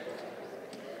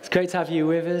Great to have you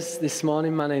with us this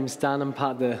morning. My name's Dan. I'm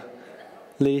part of the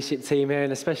leadership team here,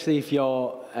 and especially if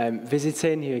you're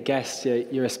visiting, you're a guest,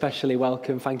 you're especially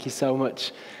welcome. Thank you so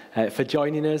much for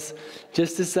joining us.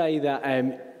 Just to say that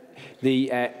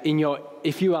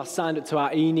if you are signed up to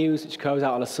our e-news, which goes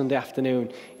out on a Sunday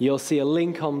afternoon, you'll see a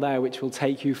link on there which will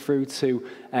take you through to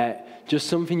just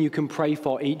something you can pray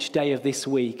for each day of this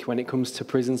week when it comes to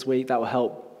Prisons Week. That will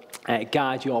help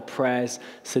guide your prayers,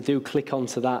 so do click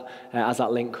onto that as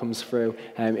that link comes through.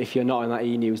 If you're not on that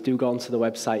e-news, do go onto the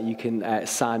website. You can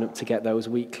sign up to get those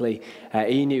weekly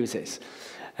e-newses.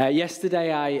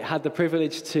 Yesterday I had the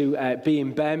privilege to be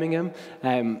in Birmingham,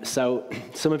 so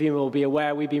some of you will be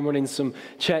aware we've been running some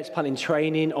church planting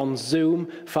training on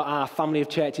Zoom for our family of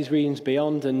churches, Regions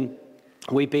Beyond, and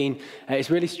it's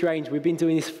really strange, we've been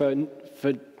doing this for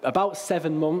about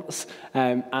 7 months,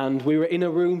 and we were in a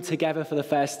room together for the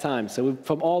first time. So we're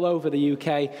from all over the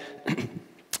UK,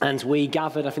 and we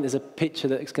gathered. I think there's a picture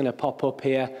that's going to pop up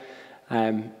here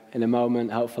in a moment,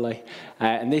 hopefully.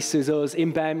 And this is us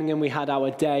in Birmingham. We had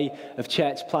our day of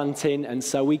church planting, and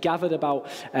so we gathered about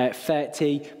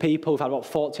 30 people. We've had about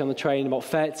 40 on the train, about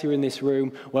 30 were in this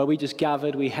room where we just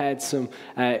gathered. We heard some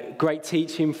great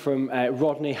teaching from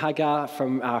Rodney Hagar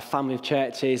from our family of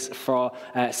churches, for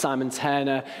Simon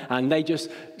Turner, and they just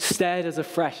stared us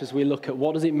afresh as we look at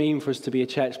what does it mean for us to be a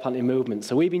church planting movement.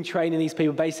 So we've been training these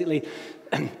people basically.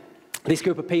 This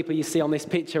group of people you see on this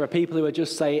picture are people who are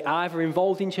just saying either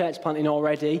involved in church planting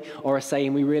already or are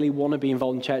saying we really want to be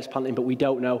involved in church planting, but we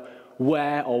don't know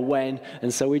where or when.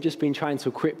 And so we've just been trying to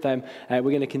equip them. We're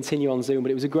going to continue on Zoom,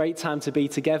 but it was a great time to be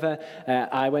together.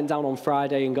 I went down on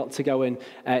Friday and got to go and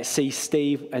see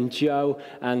Steve and Joe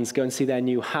and go and see their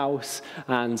new house.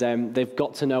 And they've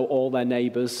got to know all their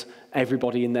neighbours,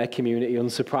 everybody in their community,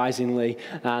 unsurprisingly.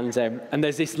 And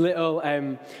there's this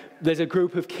little... There's a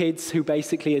group of kids who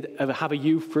basically have a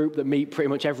youth group that meet pretty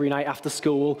much every night after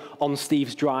school on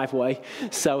Steve's driveway.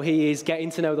 So he is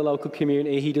getting to know the local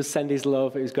community. He does send his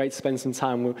love. It was great to spend some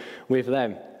time with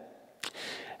them.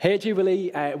 Here at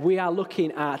Jubilee, we are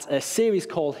looking at a series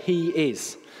called He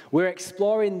Is. We're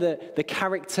exploring the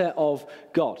character of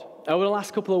God. Over the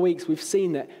last couple of weeks, we've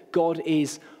seen that God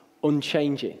is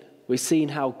unchanging. We've seen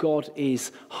how God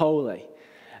is holy.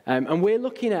 And we're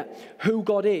looking at who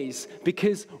God is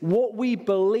because what we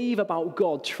believe about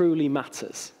God truly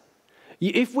matters.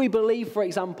 If we believe, for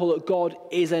example, that God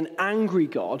is an angry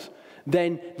God,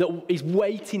 then that is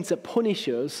waiting to punish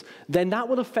us, then that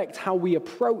will affect how we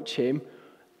approach him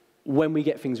when we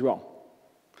get things wrong.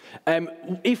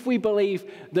 If we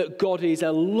believe that God is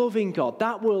a loving God,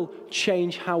 that will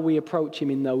change how we approach him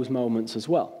in those moments as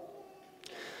well.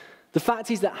 The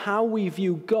fact is that how we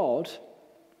view God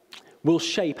will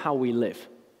shape how we live.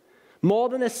 More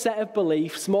than a set of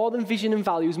beliefs, more than vision and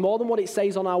values, more than what it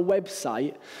says on our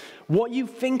website, what you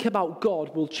think about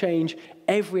God will change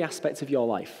every aspect of your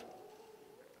life.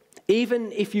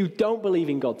 Even if you don't believe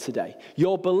in God today,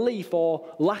 your belief or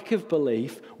lack of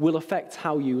belief will affect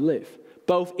how you live.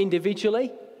 Both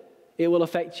individually, it will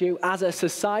affect you. As a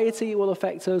society, it will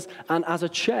affect us. And as a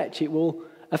church, it will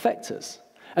affect us.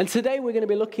 And today we're going to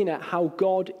be looking at how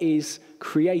God is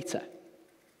creator.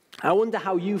 I wonder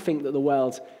how you think that the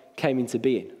world came into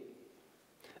being.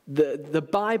 The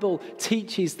Bible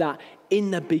teaches that in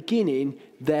the beginning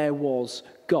there was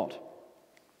God.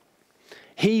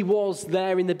 He was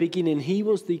there in the beginning. He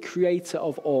was the creator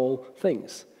of all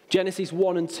things. Genesis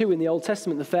 1 and 2 in the Old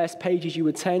Testament, the first pages you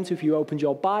would turn to if you opened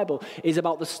your Bible, is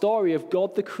about the story of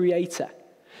God the creator.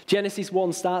 Genesis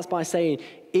 1 starts by saying,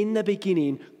 in the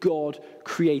beginning, God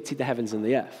created the heavens and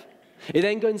the earth. It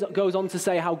then goes on to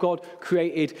say how God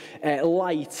created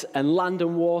light and land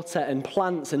and water and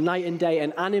plants and night and day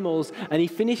and animals, and he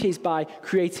finishes by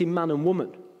creating man and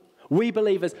woman. We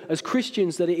believe as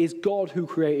Christians that it is God who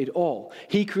created all.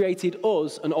 He created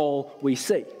us and all we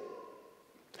see.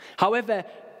 However,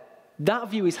 that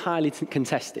view is highly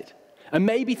contested. And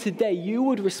maybe today you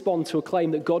would respond to a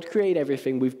claim that God created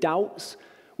everything with doubts,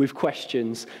 with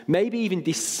questions, maybe even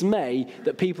dismay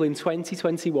that people in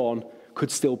 2021 could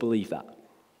still believe that.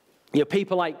 You know,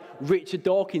 people like Richard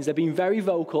Dawkins have been very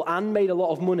vocal and made a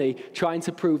lot of money trying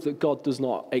to prove that God does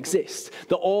not exist,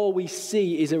 that all we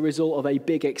see is a result of a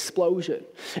big explosion.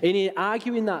 In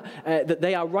arguing that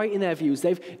they are right in their views,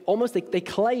 they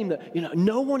claim that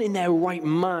no one in their right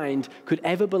mind could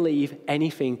ever believe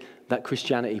anything that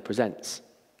Christianity presents.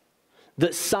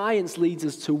 That science leads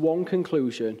us to one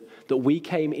conclusion, that we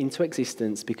came into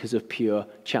existence because of pure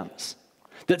chance.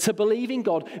 That to believe in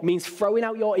God means throwing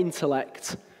out your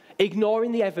intellect,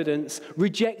 ignoring the evidence,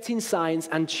 rejecting science,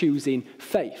 and choosing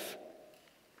faith.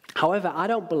 However, I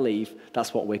don't believe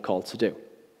that's what we're called to do.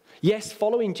 Yes,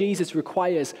 following Jesus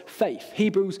requires faith.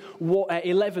 Hebrews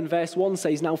 11 verse 1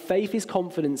 says, "Now faith is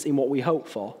confidence in what we hope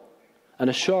for, and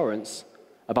assurance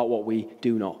about what we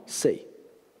do not see."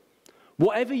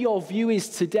 Whatever your view is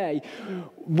today,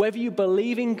 whether you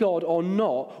believe in God or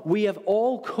not, we have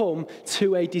all come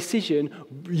to a decision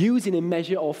using a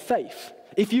measure of faith.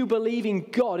 If you believe in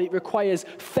God, it requires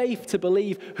faith to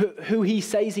believe who he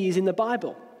says he is in the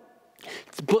Bible.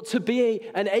 But to be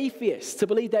an atheist, to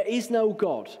believe there is no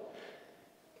God,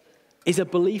 is a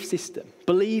belief system.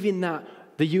 Believing that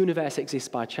the universe exists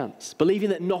by chance.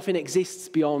 Believing that nothing exists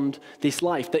beyond this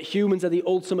life. That humans are the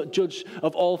ultimate judge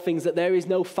of all things. That there is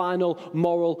no final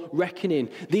moral reckoning.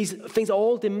 These things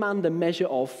all demand a measure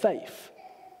of faith.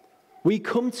 We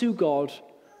come to God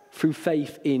through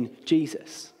faith in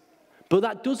Jesus. But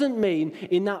that doesn't mean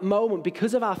in that moment,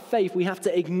 because of our faith, we have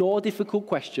to ignore difficult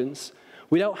questions.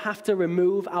 We don't have to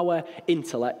remove our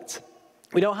intellect.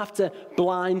 We don't have to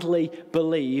blindly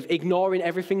believe, ignoring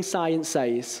everything science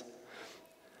says.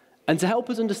 And to help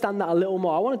us understand that a little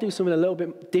more, I want to do something a little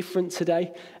bit different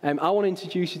today. I want to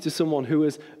introduce you to someone who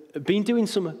has been doing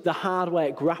some of the hard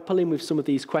work, grappling with some of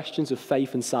these questions of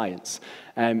faith and science.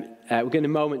 We're going to, in a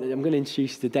moment, I'm going to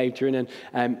introduce you to Dave Drinnan,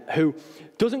 who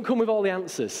doesn't come with all the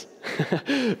answers.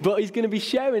 But he's going to be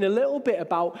sharing a little bit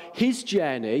about his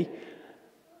journey.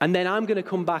 And then I'm going to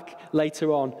come back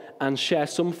later on and share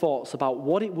some thoughts about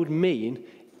what it would mean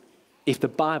if the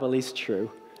Bible is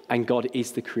true and God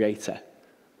is the creator,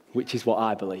 which is what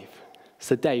I believe.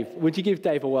 So Dave, would you give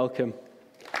Dave a welcome?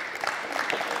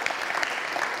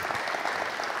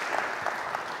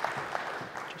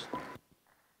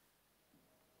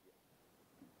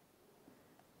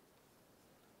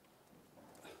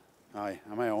 Hi,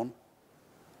 am I on?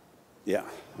 Yeah,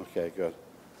 okay, good.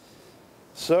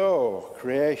 So,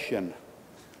 creation,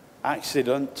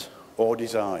 accident or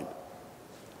design?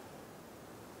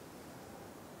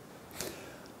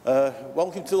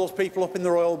 Welcome to those people up in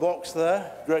the royal box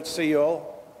there. Great to see you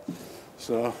all.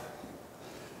 So,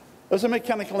 as a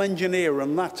mechanical engineer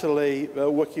and latterly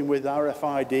working with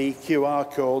RFID, QR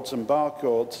codes and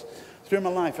barcodes, through my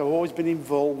life I've always been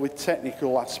involved with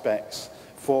technical aspects,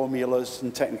 formulas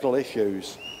and technical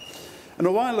issues. And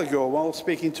a while ago, while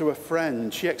speaking to a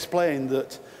friend, she explained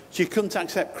that she couldn't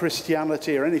accept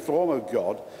Christianity or any form of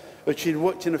God, but she'd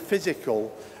worked in a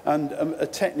physical and a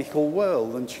technical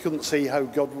world, and she couldn't see how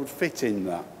God would fit in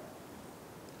that.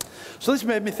 So this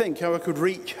made me think how I could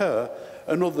reach her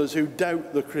and others who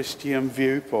doubt the Christian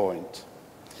viewpoint,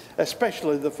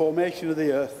 especially the formation of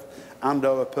the earth and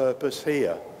our purpose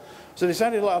here. So I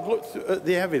decided I'd look at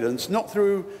the evidence, not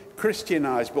through Christian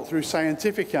eyes, but through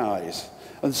scientific eyes,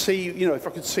 and see, if I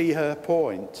could see her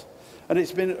point. And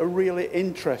it's been a really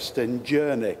interesting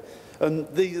journey. And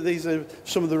these are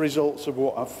some of the results of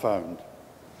what I've found.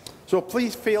 So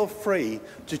please feel free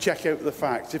to check out the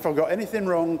facts. If I've got anything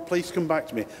wrong, please come back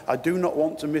to me. I do not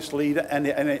want to mislead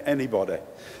anybody.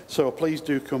 So please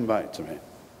do come back to me.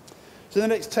 So in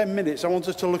the next 10 minutes, I want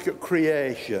us to look at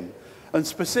creation, and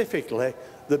specifically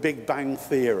the Big Bang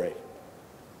Theory,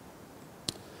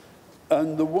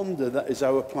 and the wonder that is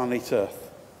our planet Earth.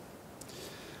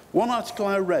 One article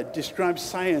I read describes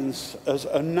science as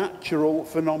a natural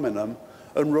phenomenon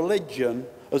and religion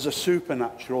as a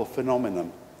supernatural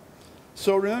phenomenon.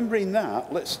 So remembering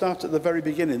that, let's start at the very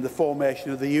beginning, the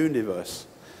formation of the universe.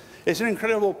 It's an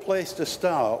incredible place to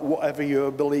start, whatever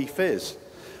your belief is.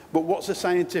 But what's the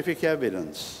scientific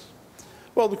evidence?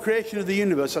 Well, the creation of the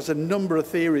universe has a number of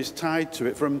theories tied to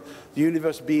it, from the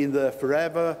universe being there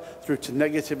forever through to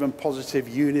negative and positive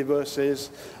universes,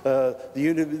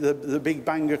 the Big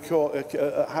Bang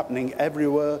happening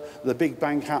everywhere, the Big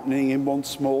Bang happening in one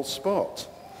small spot.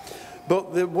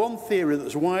 But the one theory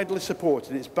that's widely supported,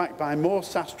 and it's backed by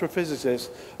most astrophysicists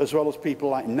as well as people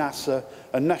like NASA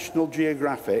and National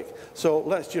Geographic, so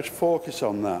let's just focus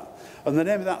on that. And the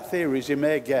name of that theory, as you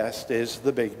may have guessed, is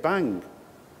the Big Bang.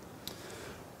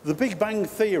 The Big Bang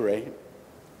Theory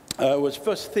was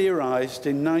first theorized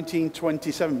in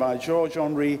 1927 by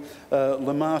Georges-Henri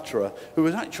Lemaitre, who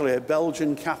was actually a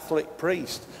Belgian Catholic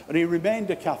priest, and he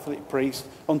remained a Catholic priest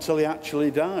until he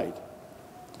actually died.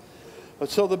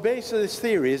 So the base of this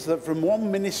theory is that from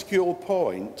one minuscule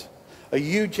point, a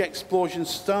huge explosion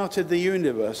started the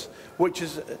universe, which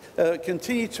has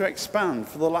continued to expand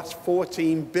for the last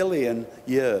 14 billion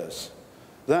years.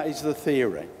 That is the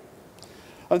theory.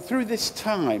 And through this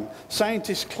time,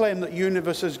 scientists claim that the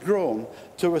universe has grown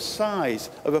to a size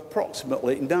of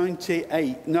approximately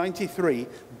 93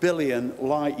 billion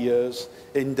light years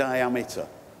in diameter.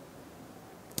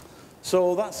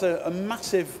 So that's a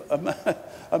massive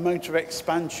amount of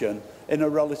expansion in a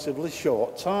relatively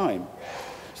short time.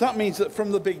 So that means that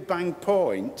from the Big Bang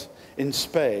point in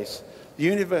space, the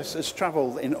universe has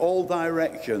travelled in all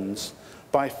directions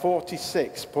by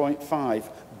 46.5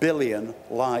 billion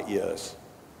light years.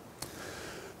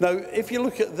 Now, if you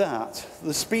look at that,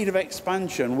 the speed of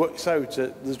expansion works out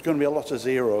at, there's going to be a lot of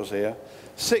zeros here,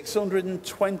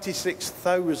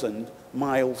 626,000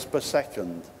 miles per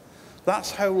second.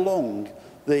 That's how long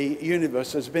the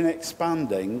universe has been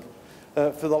expanding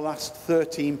for the last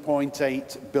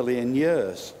 13.8 billion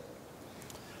years.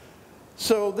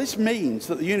 So this means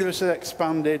that the universe has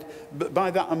expanded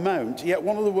by that amount, yet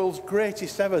one of the world's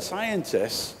greatest ever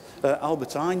scientists,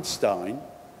 Albert Einstein,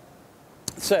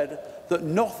 said that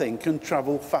nothing can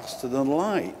travel faster than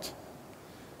light.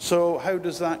 So how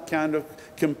does that kind of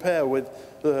compare with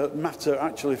the matter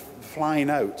actually flying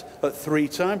out at 3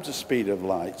 times the speed of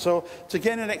light? So to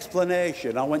gain an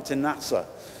explanation, I went to NASA,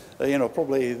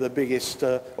 probably the biggest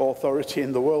authority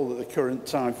in the world at the current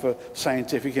time for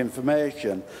scientific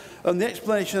information. And the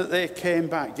explanation that they came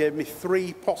back gave me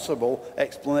 3 possible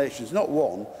explanations, not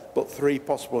one, but 3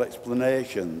 possible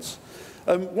explanations.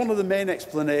 One of the main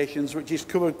explanations, which is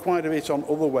covered quite a bit on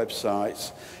other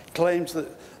websites, claims that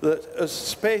as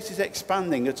space is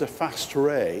expanding at a fast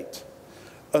rate,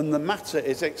 and the matter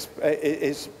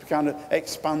is kind of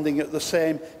expanding at the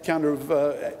same kind of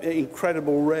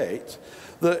incredible rate,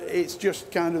 that it's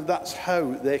just kind of, that's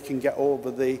how they can get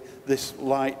over this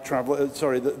light travel,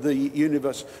 the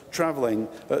universe traveling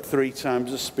at 3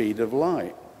 times the speed of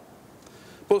light.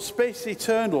 But space is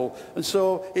eternal, and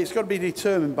so it's got to be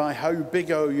determined by how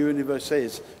big our universe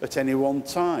is at any one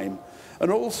time.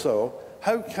 And also,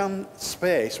 how can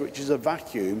space, which is a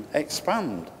vacuum,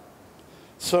 expand?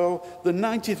 So the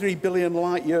 93 billion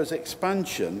light years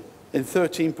expansion in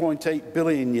 13.8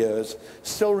 billion years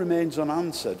still remains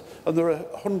unanswered, and there are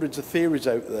hundreds of theories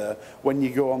out there when you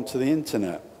go onto the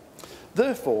internet.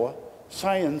 Therefore,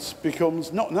 science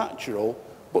becomes not natural,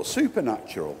 but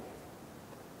supernatural.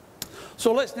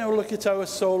 So let's now look at our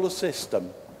solar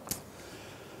system.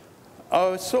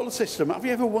 Our solar system, have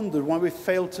you ever wondered why we've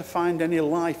failed to find any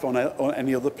life on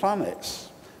any other planets?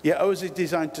 Yet ours is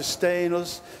designed to sustain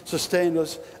us,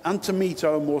 and to meet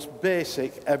our most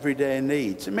basic everyday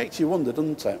needs. It makes you wonder,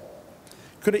 doesn't it?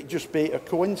 Could it just be a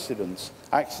coincidence,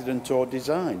 accident, or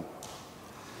design?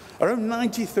 Around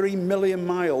 93 million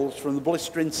miles from the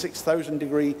blistering 6,000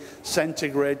 degree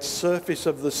centigrade surface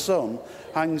of the sun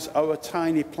hangs our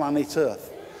tiny planet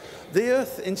Earth. The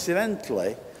Earth,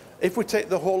 incidentally, if we take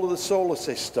the whole of the solar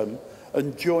system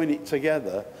and join it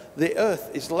together, the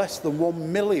Earth is less than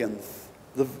 1/millionth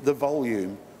the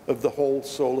volume of the whole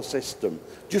solar system.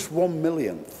 Just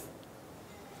 1/millionth.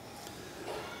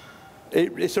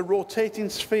 It's a rotating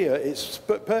sphere. It's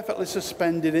perfectly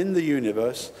suspended in the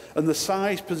universe, and the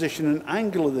size, position, and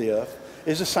angle of the Earth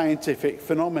is a scientific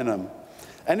phenomenon.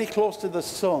 Any close to the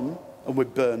sun, and we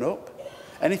burn up.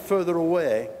 Any further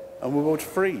away, and we would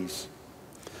freeze.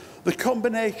 The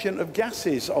combination of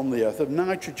gases on the Earth, of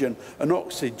nitrogen and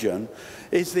oxygen,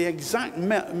 is the exact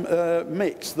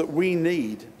mix that we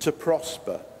need to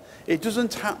prosper. It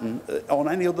doesn't happen on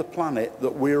any other planet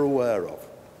that we're aware of.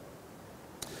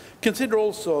 Consider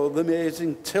also the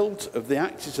amazing tilt of the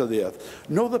axis of the Earth.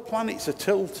 No other planets are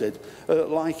tilted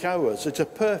like ours at a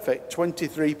perfect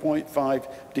 23.5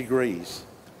 degrees.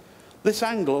 This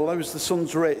angle allows the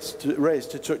sun's rays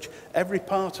to touch every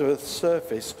part of Earth's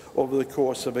surface over the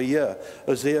course of a year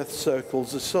as the Earth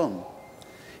circles the sun.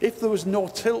 If there was no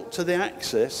tilt to the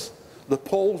axis, the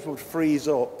poles would freeze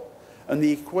up and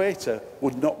the equator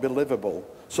would not be livable,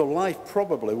 so life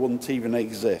probably wouldn't even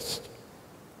exist.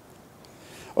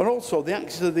 And also, the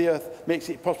axis of the Earth makes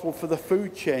it possible for the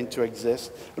food chain to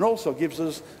exist, and also gives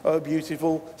us our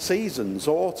beautiful seasons,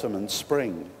 autumn and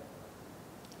spring.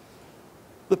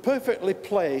 The perfectly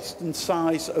placed and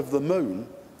size of the moon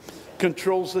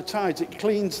controls the tides. It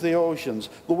cleans the oceans.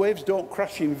 The waves don't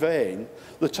crash in vain.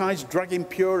 The tides drag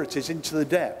impurities into the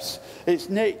depths. It's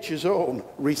nature's own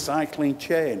recycling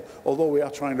chain, although we are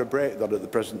trying to break that at the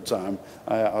present time,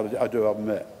 I do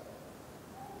admit.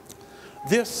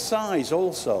 This size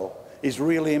also is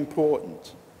really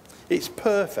important. It's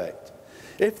perfect.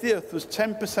 If the Earth was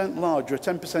 10% larger,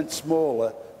 10%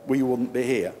 smaller, we wouldn't be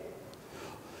here.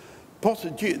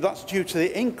 That's due to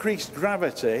the increased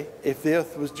gravity if the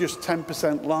Earth was just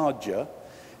 10% larger.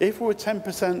 If we were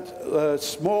 10%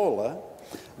 smaller,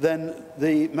 then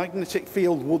the magnetic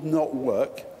field would not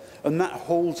work, and that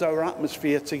holds our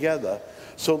atmosphere together.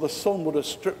 So the sun would have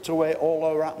stripped away all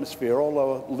our atmosphere, all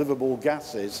our livable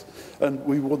gases, and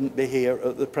we wouldn't be here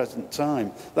at the present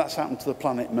time. That's happened to the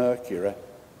planet Mercury.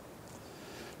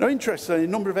 Now, interestingly, a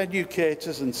number of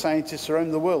educators and scientists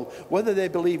around the world, whether they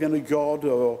believe in a God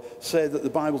or say that the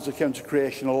Bible's account of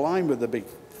creation align with the Big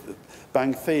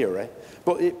Bang Theory,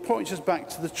 but it points us back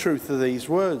to the truth of these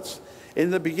words.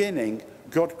 In the beginning,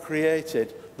 God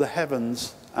created the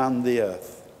heavens and the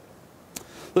earth.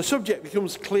 The subject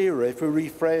becomes clearer if we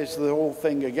rephrase the whole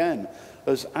thing again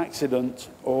as accident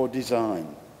or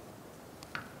design.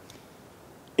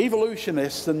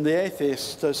 Evolutionist and the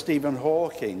atheist Stephen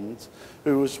Hawking,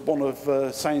 who was one of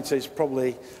science's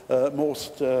probably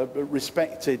most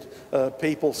respected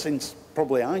people since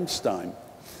probably Einstein,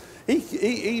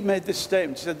 he made this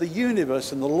statement. He said, the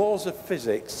universe and the laws of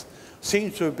physics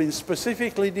seem to have been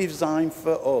specifically designed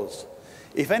for us.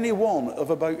 If any one of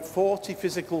about 40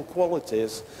 physical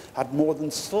qualities had more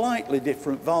than slightly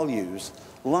different values,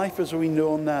 life as we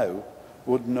know now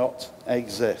would not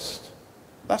exist.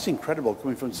 That's incredible,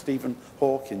 coming from Stephen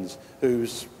Hawking,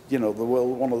 who's, you know, he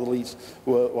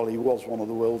was one of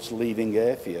the world's leading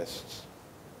atheists.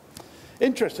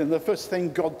 Interesting, the first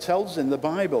thing God tells in the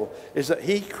Bible is that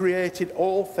he created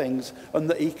all things and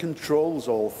that he controls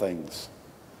all things.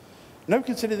 Now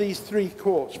consider these three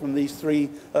quotes from these three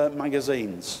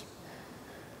magazines.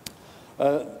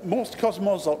 Most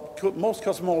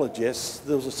cosmologists,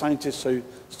 those are scientists who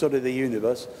study the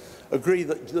universe, agree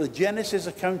that the Genesis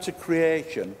account of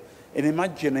creation, in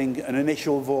imagining an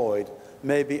initial void,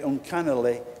 may be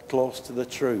uncannily close to the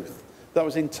truth. That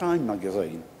was in Time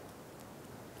magazine.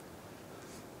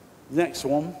 Next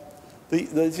one,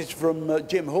 this is from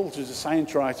Jim Holt, who's a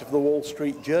science writer for the Wall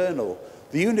Street Journal.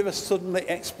 The universe suddenly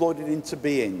exploded into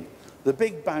being. The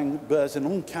Big Bang bears an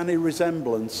uncanny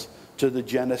resemblance to the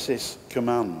Genesis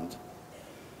command.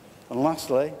 And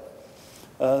lastly,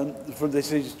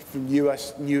 this is from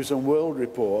US News and World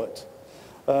Report.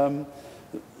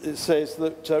 It says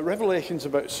that revelations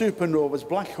about supernovas,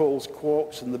 black holes,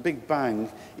 quarks, and the Big Bang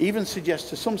even suggest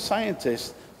to some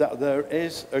scientists that there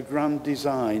is a grand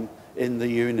design in the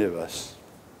universe.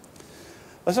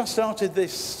 As I started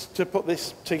to put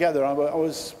this together, I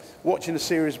was watching a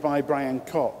series by Brian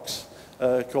Cox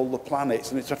called The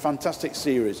Planets, and it's a fantastic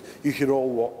series. You should all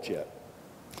watch it.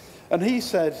 And he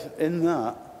said in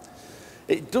that,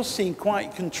 it does seem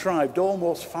quite contrived,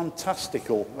 almost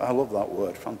fantastical. I love that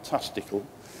word, fantastical.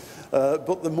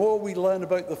 But the more we learn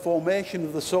about the formation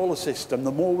of the solar system,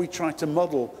 the more we try to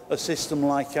model a system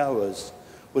like ours,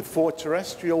 with 4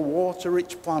 terrestrial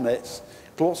water-rich planets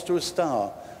close to a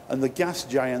star and the gas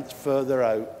giants further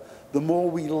out, the more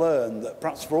we learn that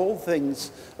perhaps for all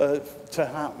things to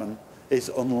happen is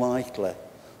unlikely.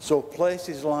 So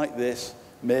places like this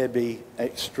may be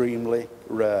extremely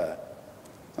rare.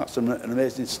 That's an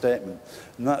amazing statement.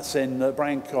 And that's in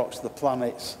Brian Cox, The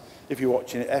Planets, if you're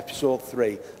watching it, episode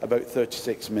 3, about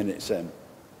 36 minutes in.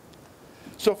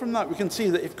 So from that we can see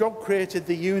that if God created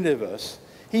the universe,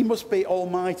 he must be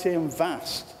almighty and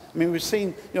vast. I mean, we've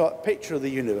seen, you know, that picture of the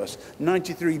universe,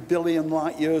 93 billion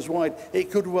light years wide.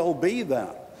 It could well be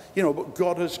that, you know, but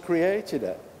God has created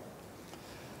it.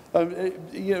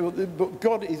 But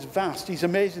God is vast. He's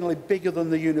amazingly bigger than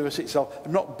the universe itself,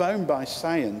 not bound by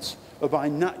science or by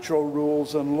natural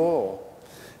rules and law.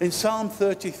 In Psalm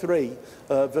 33,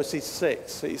 verses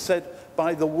 6, it said,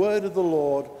 by the word of the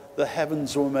Lord the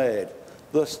heavens were made,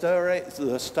 the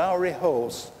starry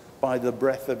hosts by the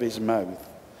breath of his mouth.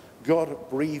 God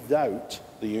breathed out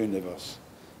the universe.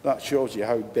 That shows you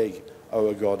how big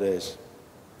our God is.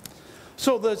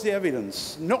 So there's the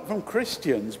evidence, not from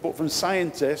Christians, but from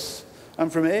scientists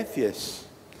and from atheists.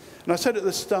 And I said at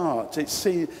the start,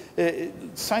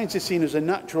 science is seen as a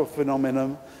natural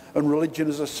phenomenon and religion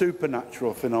as a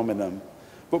supernatural phenomenon.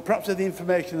 But perhaps with the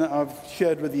information that I've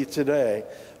shared with you today,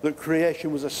 that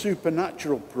creation was a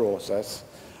supernatural process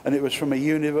and it was from a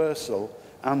universal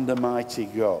and a mighty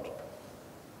God.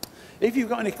 If you've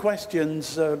got any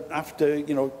questions after,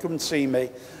 you know, come and see me,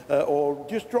 or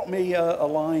just drop me a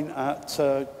line at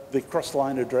the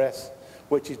Crossline address,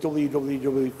 which is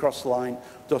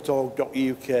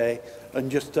www.crossline.org.uk,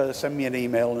 and just send me an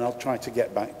email and I'll try to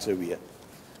get back to you.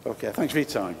 Okay, thanks for your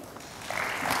time.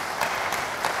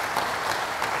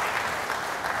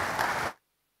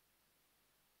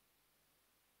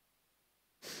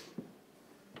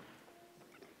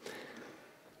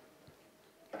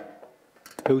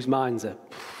 Whose minds are?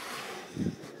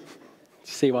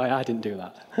 See why I didn't do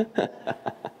that?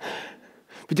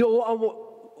 But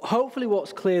hopefully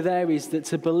what's clear there is that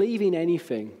to believe in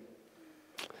anything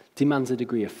demands a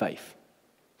degree of faith.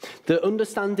 The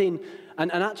understanding,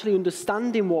 and actually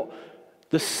understanding what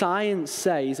the science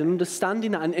says, and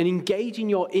understanding that and engaging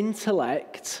your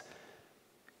intellect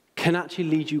can actually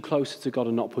lead you closer to God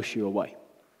and not push you away.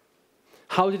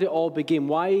 How did it all begin?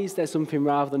 Why is there something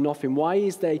rather than nothing? Why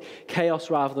is there chaos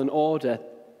rather than order?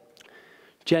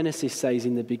 Genesis says,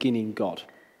 in the beginning, God.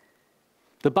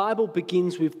 The Bible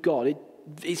begins with God.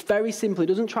 It's very simple. It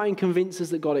doesn't try and convince us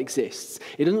that God exists.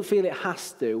 It doesn't feel it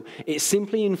has to. It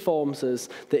simply informs us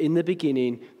that in the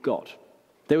beginning, God.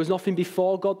 There was nothing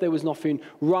before God. There was nothing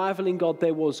rivaling God.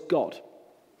 There was God.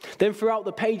 Then throughout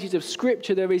the pages of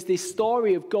Scripture, there is this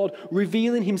story of God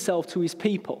revealing himself to his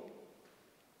people.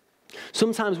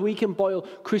 Sometimes we can boil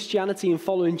Christianity and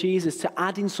following Jesus to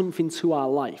adding something to our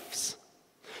lives.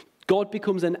 God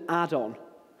becomes an add-on.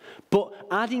 But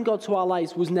adding God to our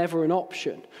lives was never an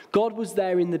option. God was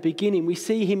there in the beginning. We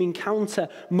see him encounter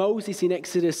Moses in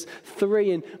Exodus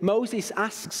 3, and Moses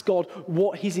asks God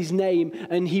what is his name,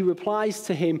 and he replies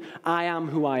to him, I am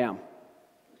who I am.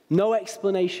 No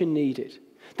explanation needed.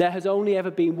 There has only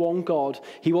ever been one God.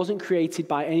 He wasn't created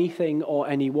by anything or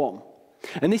anyone.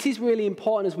 And this is really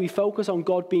important as we focus on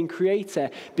God being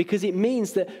creator, because it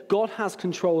means that God has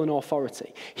control and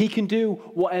authority. He can do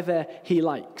whatever he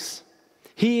likes.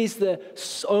 He is the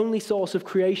only source of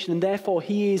creation, and therefore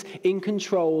he is in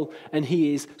control and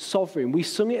he is sovereign. We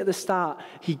sung it at the start.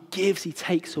 He gives, he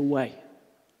takes away.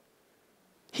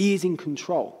 He is in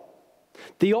control.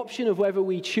 The option of whether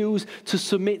we choose to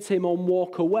submit to him or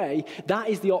walk away, that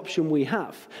is the option we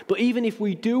have. But even if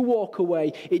we do walk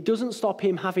away, it doesn't stop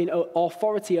him having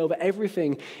authority over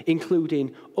everything,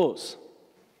 including us.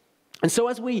 And so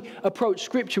as we approach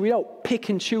Scripture, we don't pick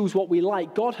and choose what we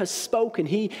like. God has spoken.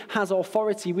 He has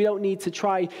authority. We don't need to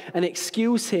try and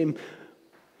excuse him.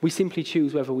 We simply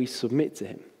choose whether we submit to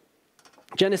him.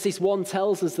 Genesis 1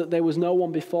 tells us that there was no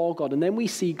one before God, and then we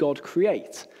see God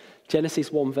create.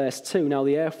 Genesis 1 verse 2, now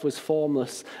the earth was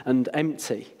formless and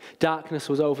empty. Darkness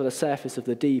was over the surface of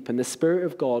the deep, and the Spirit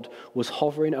of God was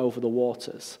hovering over the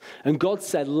waters. And God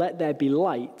said, let there be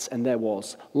light, and there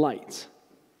was light.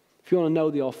 If you want to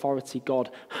know the authority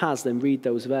God has, then read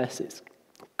those verses.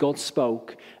 God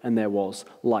spoke, and there was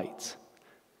light.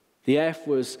 The earth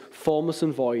was formless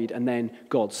and void, and then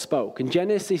God spoke. And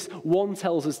Genesis 1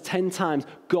 tells us 10 times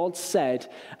God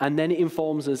said, and then it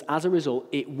informs us as a result,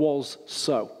 it was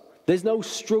so. There's no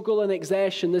struggle and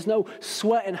exertion. There's no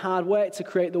sweat and hard work to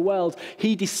create the world.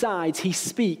 He decides, he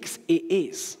speaks, it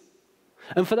is.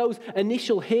 And for those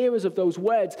initial hearers of those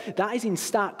words, that is in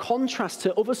stark contrast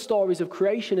to other stories of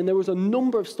creation. And there was a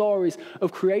number of stories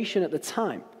of creation at the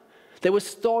time. There were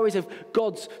stories of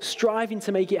God's striving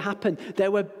to make it happen.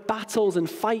 There were battles and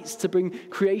fights to bring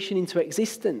creation into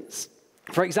existence.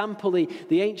 For example,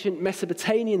 the ancient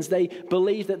Mesopotamians, they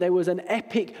believed that there was an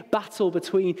epic battle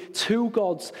between two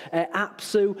gods,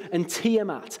 Apsu and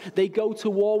Tiamat. They go to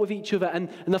war with each other, and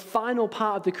the final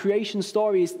part of the creation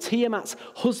story is Tiamat's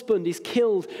husband is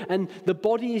killed, and the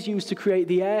body is used to create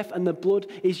the earth, and the blood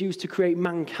is used to create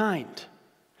mankind.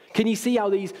 Can you see how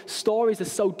these stories are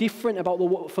so different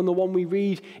from the one we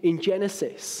read in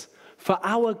Genesis? For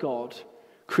our God,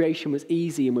 creation was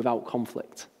easy and without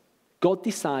conflict. God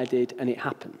decided, and it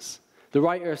happens. The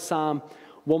writer of Psalm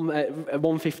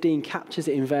 115 captures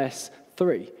it in verse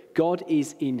 3. God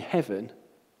is in heaven.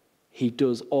 He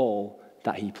does all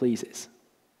that he pleases.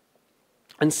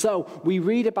 And so we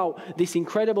read about this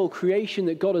incredible creation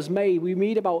that God has made. We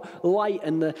read about light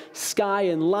and the sky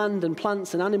and land and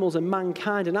plants and animals and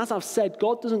mankind. And as I've said,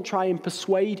 God doesn't try and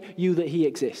persuade you that he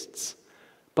exists.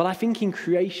 But I think in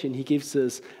creation, he gives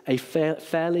us a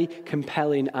fairly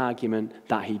compelling argument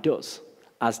that he does,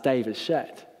 as David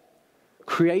shared.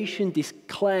 Creation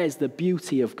declares the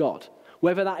beauty of God.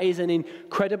 Whether that is an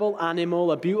incredible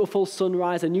animal, a beautiful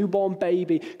sunrise, a newborn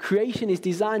baby, creation is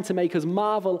designed to make us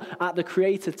marvel at the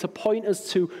Creator, to point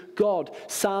us to God.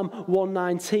 Psalm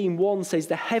 119:1 says,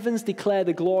 the heavens declare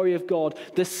the glory of God,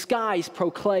 the skies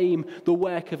proclaim the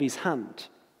work of his hand.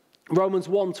 Romans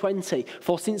 1:20,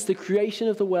 for since the creation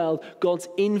of the world, God's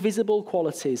invisible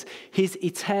qualities, his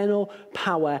eternal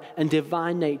power and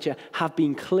divine nature have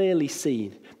been clearly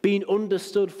seen, being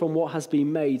understood from what has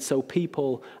been made, so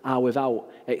people are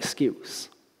without excuse.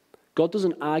 God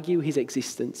doesn't argue his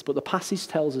existence, but the passage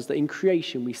tells us that in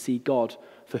creation we see God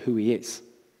for who he is.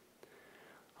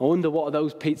 I wonder what are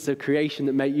those bits of creation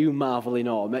that make you marvel in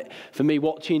awe. For me,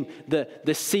 watching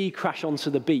the sea crash onto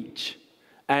the beach.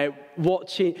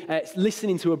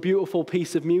 Listening to a beautiful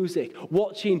piece of music,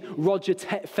 watching Roger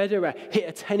Federer hit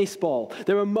a tennis ball.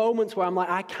 There are moments where I'm like,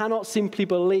 I cannot simply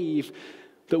believe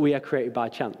that we are created by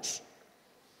chance.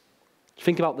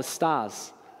 Think about the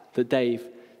stars that Dave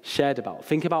shared about.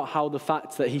 Think about how the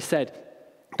fact that he said,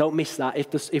 don't miss that.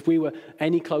 If we were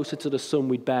any closer to the sun,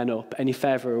 we'd burn up. Any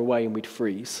further away, and we'd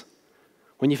freeze.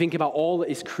 When you think about all that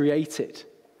is created,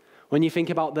 when you think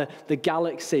about the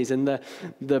galaxies and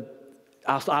the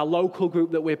our local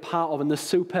group that we're part of, and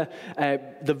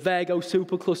the Virgo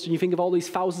supercluster, and you think of all these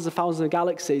thousands of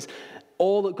galaxies,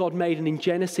 all that God made, and in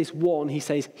Genesis 1, he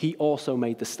says he also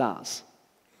made the stars.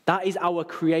 That is our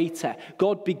creator.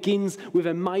 God begins with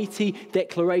a mighty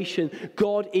declaration.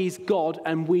 God is God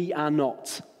and we are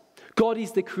not. God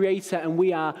is the creator and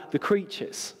we are the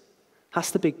creatures.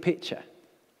 That's the big picture.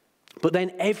 But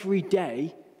then every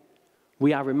day,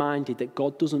 we are reminded that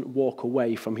God doesn't walk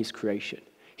away from his creation.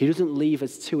 He doesn't leave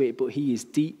us to it, but he is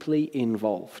deeply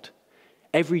involved.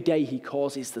 Every day he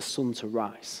causes the sun to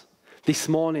rise. This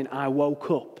morning I woke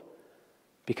up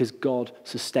because God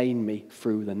sustained me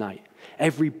through the night.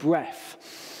 Every breath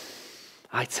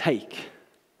I take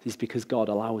is because God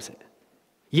allows it.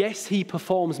 Yes, he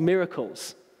performs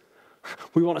miracles.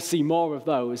 We want to see more of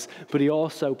those, but he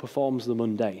also performs the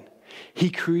mundane. He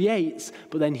creates,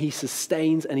 but then he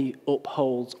sustains and he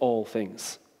upholds all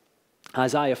things.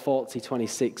 Isaiah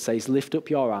 40:26 says, "Lift up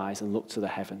your eyes and look to the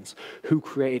heavens, who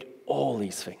created all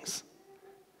these things.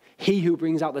 He who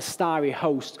brings out the starry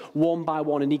host one by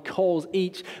one, and he calls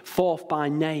each forth by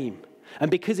name. And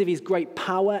because of his great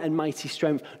power and mighty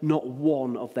strength, not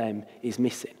one of them is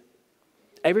missing."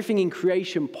 Everything in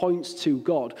creation points to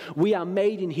God. We are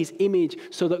made in his image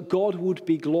so that God would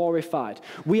be glorified.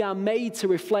 We are made to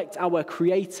reflect our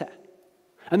creator.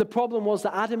 And the problem was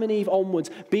that Adam and Eve onwards,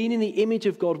 being in the image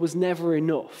of God was never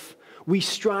enough. We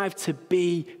strive to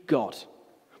be God.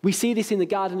 We see this in the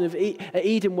Garden of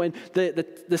Eden when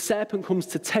the serpent comes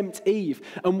to tempt Eve.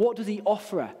 And what does he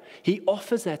offer her? He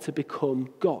offers her to become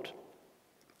God.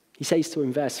 He says to her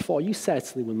in verse 4, "You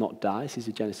certainly will not die." This is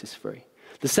in Genesis 3.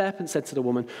 The serpent said to the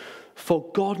woman, "For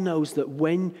God knows that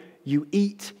when you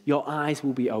eat, your eyes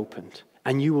will be opened,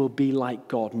 and you will be like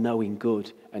God, knowing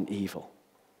good and evil."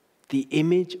 The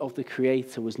image of the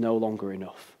Creator was no longer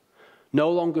enough. No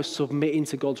longer submitting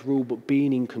to God's rule, but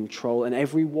being in control. And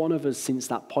every one of us since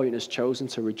that point has chosen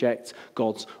to reject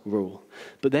God's rule.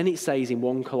 But then it says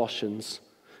in Colossians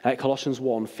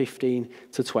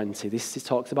 1:15-20, this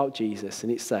talks about Jesus,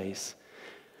 and it says,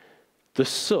 "The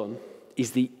Son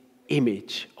is the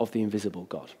image of the invisible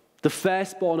God, the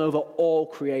firstborn over all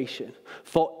creation.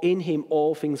 For in him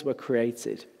all things were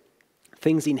created,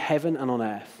 things in heaven and on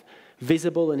earth,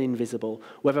 visible and invisible,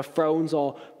 whether thrones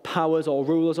or powers or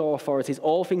rulers or authorities,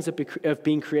 all things have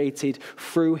been created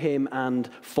through him and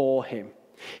for him.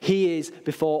 He is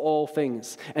before all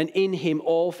things, and in him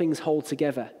all things hold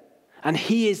together. And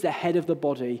he is the head of the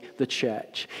body, the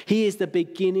church. He is the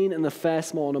beginning and the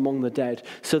firstborn among the dead,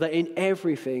 so that in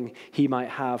everything he might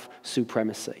have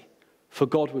supremacy. For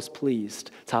God was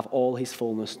pleased to have all his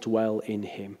fullness dwell in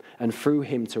him, and through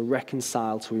him to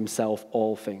reconcile to himself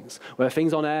all things, whether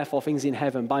things on earth or things in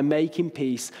heaven, by making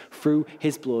peace through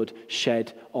his blood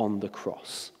shed on the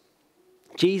cross."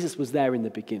 Jesus was there in the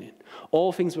beginning.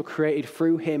 All things were created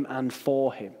through him and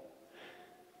for him.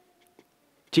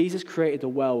 Jesus created the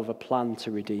world with a plan to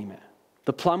redeem it.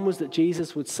 The plan was that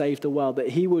Jesus would save the world, that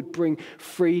he would bring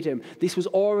freedom. This was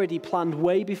already planned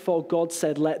way before God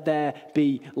said, "Let there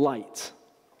be light."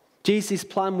 Jesus'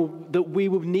 plan was that we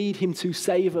would need him to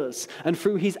save us, and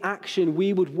through his action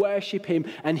we would worship him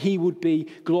and he would be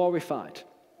glorified.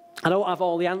 I don't have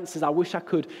all the answers. I wish I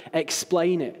could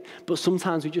explain it. But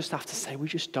sometimes we just have to say, we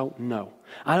just don't know.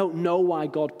 I don't know why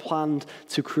God planned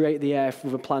to create the earth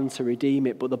with a plan to redeem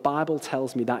it, but the Bible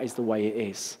tells me that is the way it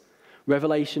is.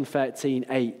 Revelation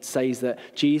 13:8 says that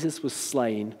Jesus was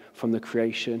slain from the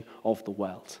creation of the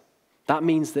world. That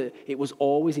means that it was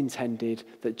always intended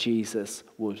that Jesus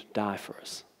would die for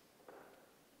us.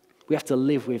 We have to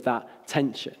live with that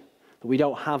tension, that we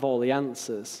don't have all the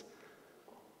answers,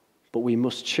 but we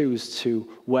must choose to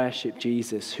worship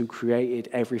Jesus, who created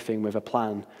everything with a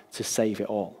plan to save it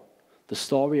all. The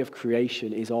story of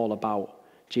creation is all about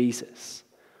Jesus.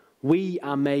 We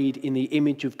are made in the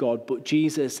image of God, but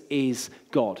Jesus is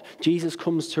God. Jesus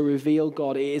comes to reveal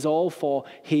God. It is all for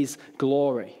his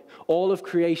glory. All of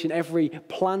creation, every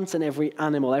plant and every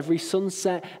animal, every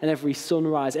sunset and every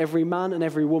sunrise, every man and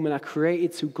every woman are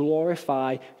created to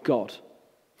glorify God.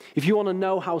 If you want to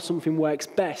know how something works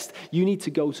best, you need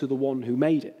to go to the one who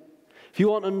made it. If you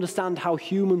want to understand how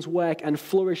humans work and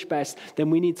flourish best, then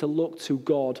we need to look to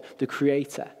God, the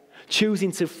Creator.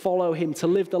 Choosing to follow him, to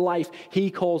live the life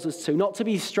he calls us to. Not to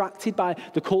be distracted by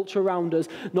the culture around us,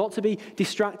 not to be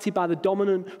distracted by the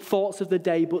dominant thoughts of the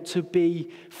day, but to be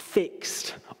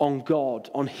fixed on God,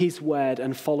 on his word,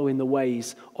 and following the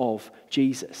ways of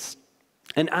Jesus.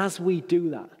 And as we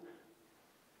do that,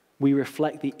 we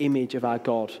reflect the image of our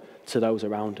God to those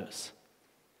around us.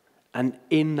 And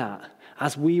in that,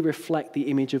 as we reflect the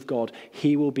image of God,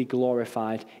 he will be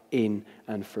glorified in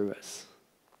and through us.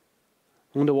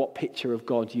 I wonder what picture of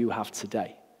God you have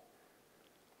today.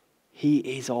 He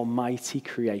is Almighty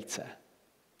Creator,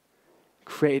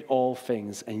 created all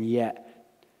things, and yet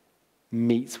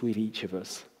meets with each of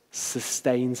us,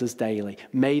 sustains us daily,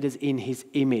 made us in his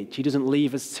image. He doesn't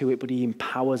leave us to it, but he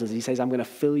empowers us. He says, I'm going to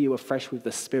fill you afresh with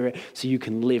the Spirit so you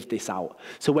can live this out.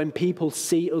 So when people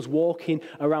see us walking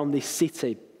around this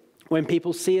city, when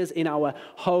people see us in our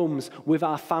homes with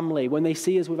our family, when they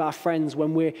see us with our friends,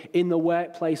 when we're in the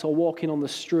workplace or walking on the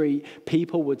street,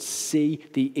 people would see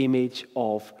the image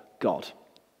of God.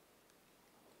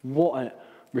 What a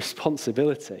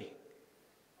responsibility.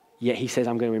 Yet he says,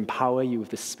 I'm going to empower you with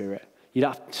the Spirit. You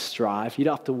don't have to strive. You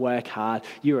don't have to work hard.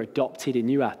 You're adopted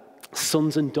and you are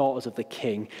sons and daughters of the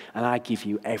King, and I give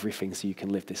you everything so you can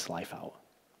live this life out.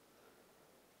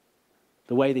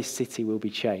 The way this city will be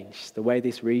changed, the way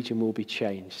this region will be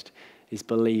changed, is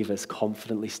believers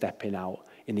confidently stepping out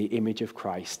in the image of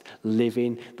Christ,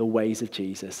 living the ways of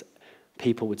Jesus.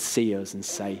 People would see us and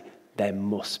say, there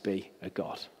must be a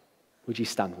God. Would you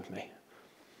stand with me?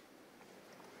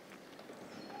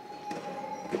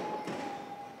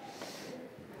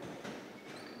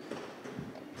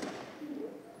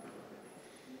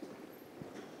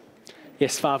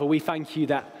 Yes, Father, we thank you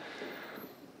that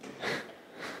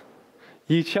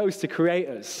you chose to create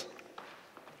us.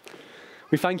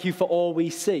 We thank you for all we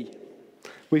see.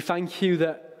 We thank you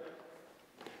that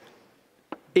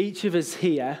each of us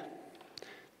here,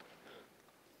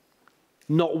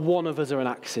 not one of us are an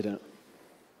accident.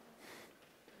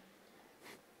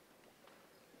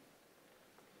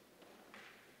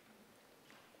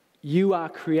 You are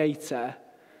creator.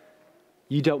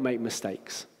 You don't make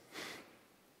mistakes.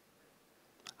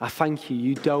 I thank you,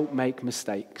 you don't make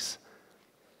mistakes.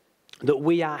 That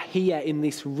we are here in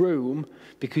this room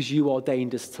because you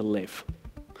ordained us to live.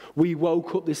 We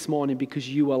woke up this morning because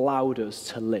you allowed us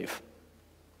to live.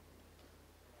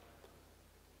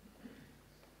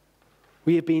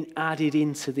 We have been added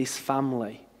into this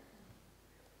family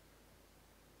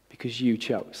because you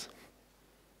chose.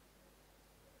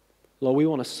 Lord, we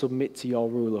want to submit to your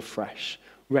rule afresh,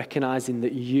 recognizing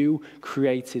that you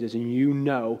created us and you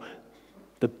know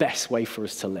the best way for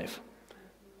us to live.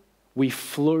 We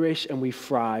flourish and we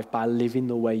thrive by living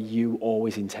the way you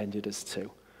always intended us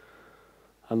to.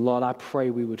 And Lord, I pray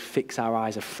we would fix our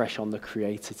eyes afresh on the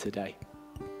Creator today.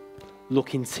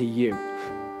 Looking to you.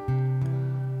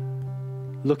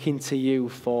 Looking to you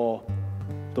for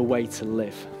the way to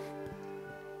live.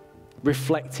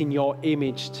 Reflecting your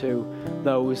image to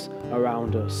those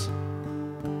around us.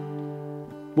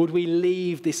 Would we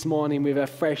leave this morning with a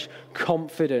fresh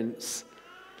confidence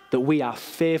that we are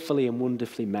fearfully and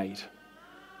wonderfully made.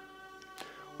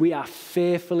 We are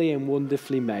fearfully and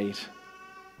wonderfully made.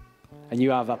 And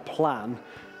you have a plan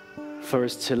for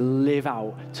us to live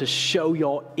out, to show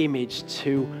your image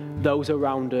to those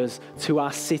around us, to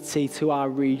our city, to our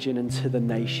region, and to the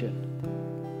nation.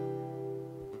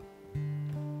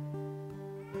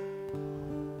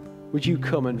 Would you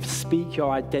come and speak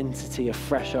your identity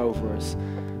afresh over us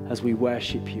as we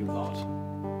worship you, Lord?